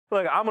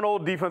Look, I'm an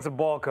old defensive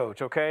ball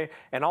coach, okay?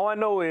 And all I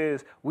know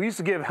is we used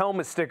to give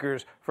helmet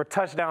stickers for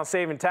touchdown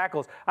saving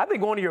tackles. I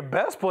think one of your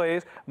best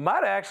plays might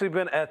have actually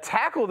been a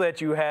tackle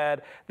that you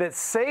had that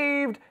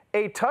saved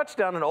a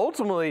touchdown, and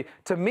ultimately,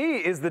 to me,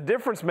 is the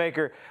difference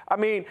maker. I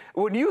mean,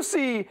 when you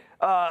see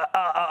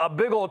a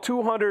big old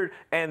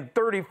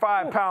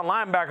 235-pound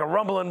linebacker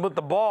rumbling with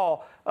the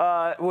ball,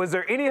 was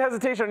there any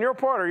hesitation on your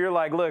part, or you're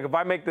like, look, if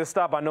I make this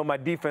stop, I know my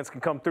defense can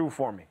come through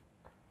for me?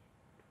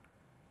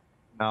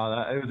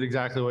 No, it was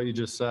exactly what you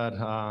just said.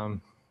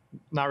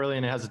 Not really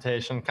any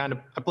hesitation. I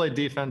played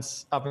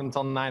defense up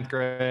until 9th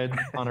grade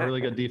on a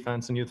really good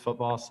defense in youth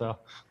football, so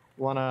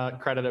want to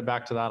credit it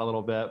back to that a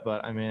little bit.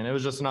 But, I mean, it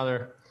was just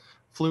another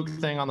fluke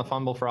thing on the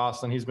fumble for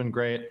Austin. He's been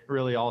great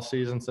really all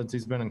season since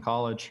he's been in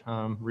college,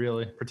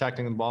 really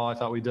protecting the ball. I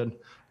thought we did a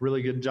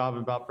really good job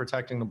about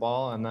protecting the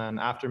ball, and then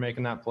after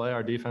making that play,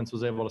 our defense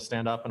was able to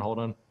stand up and hold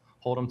him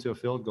to a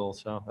field goal,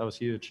 so that was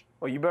huge.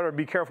 Well, you better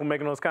be careful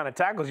making those kind of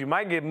tackles. You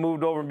might get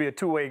moved over and be a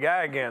two-way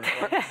guy again. So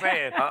I'm just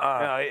saying.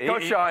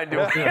 Coach Shaw ain't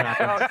doing that.